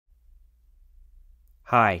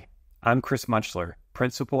Hi, I'm Chris Munchler,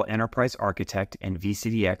 Principal Enterprise Architect and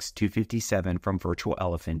VCDX 257 from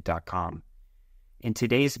virtualelephant.com. In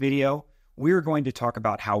today's video, we're going to talk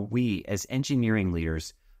about how we as engineering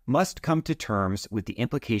leaders must come to terms with the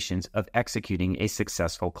implications of executing a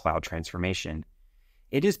successful cloud transformation.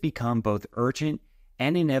 It has become both urgent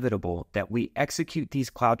and inevitable that we execute these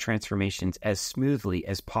cloud transformations as smoothly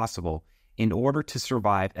as possible in order to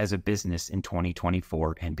survive as a business in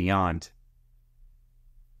 2024 and beyond.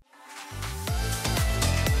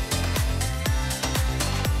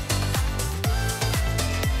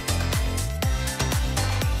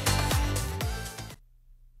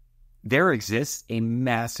 There exists a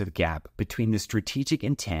massive gap between the strategic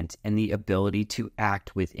intent and the ability to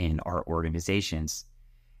act within our organizations.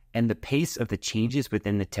 And the pace of the changes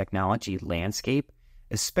within the technology landscape,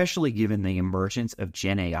 especially given the emergence of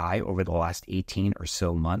Gen AI over the last 18 or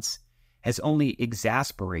so months, has only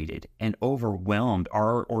exacerbated and overwhelmed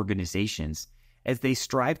our organizations as they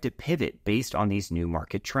strive to pivot based on these new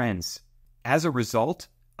market trends. As a result,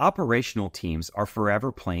 operational teams are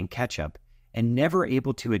forever playing catch-up and never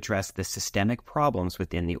able to address the systemic problems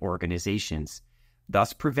within the organizations,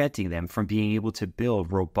 thus preventing them from being able to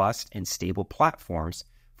build robust and stable platforms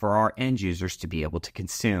for our end users to be able to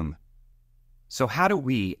consume. So how do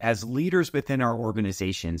we, as leaders within our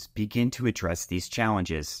organizations, begin to address these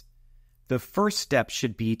challenges? The first step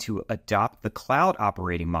should be to adopt the cloud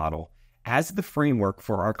operating model as the framework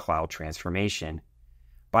for our cloud transformation.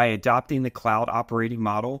 By adopting the cloud operating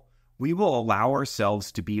model, we will allow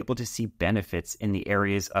ourselves to be able to see benefits in the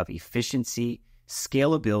areas of efficiency,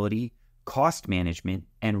 scalability, cost management,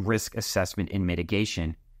 and risk assessment and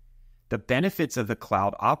mitigation. The benefits of the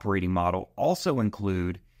cloud operating model also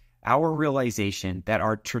include our realization that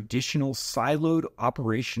our traditional siloed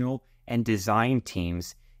operational and design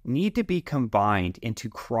teams need to be combined into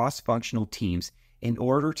cross-functional teams in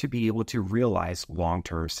order to be able to realize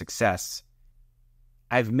long-term success.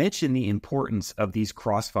 I've mentioned the importance of these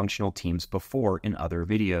cross-functional teams before in other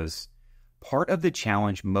videos. Part of the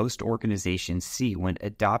challenge most organizations see when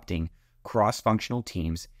adopting cross-functional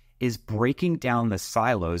teams is breaking down the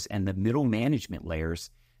silos and the middle management layers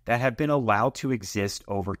that have been allowed to exist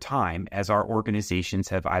over time as our organizations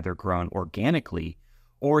have either grown organically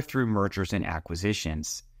or through mergers and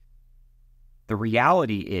acquisitions. The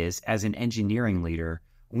reality is, as an engineering leader,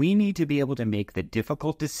 we need to be able to make the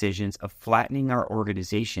difficult decisions of flattening our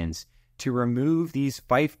organizations to remove these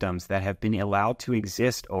fiefdoms that have been allowed to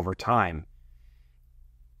exist over time.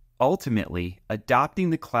 Ultimately,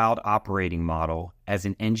 adopting the cloud operating model as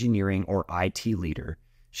an engineering or IT leader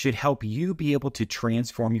should help you be able to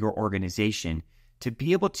transform your organization to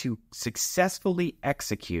be able to successfully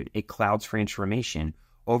execute a cloud transformation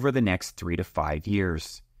over the next 3 to 5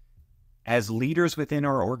 years. As leaders within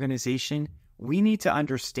our organization, we need to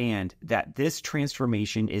understand that this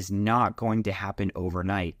transformation is not going to happen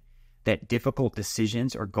overnight, that difficult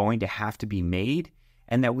decisions are going to have to be made,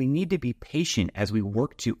 and that we need to be patient as we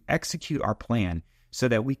work to execute our plan so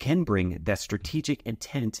that we can bring that strategic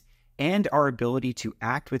intent and our ability to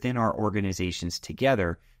act within our organizations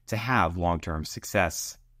together to have long-term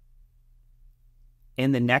success.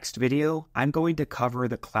 In the next video, I'm going to cover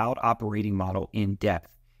the cloud operating model in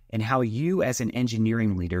depth and how you as an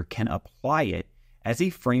engineering leader can apply it as a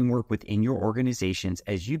framework within your organizations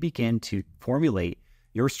as you begin to formulate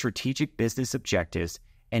your strategic business objectives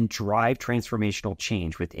and drive transformational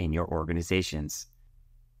change within your organizations.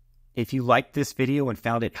 If you liked this video and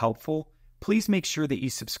found it helpful, please make sure that you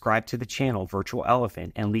subscribe to the channel Virtual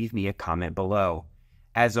Elephant and leave me a comment below.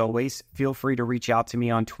 As always, feel free to reach out to me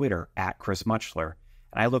on Twitter @Chris Munchler,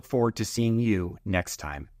 and I look forward to seeing you next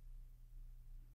time.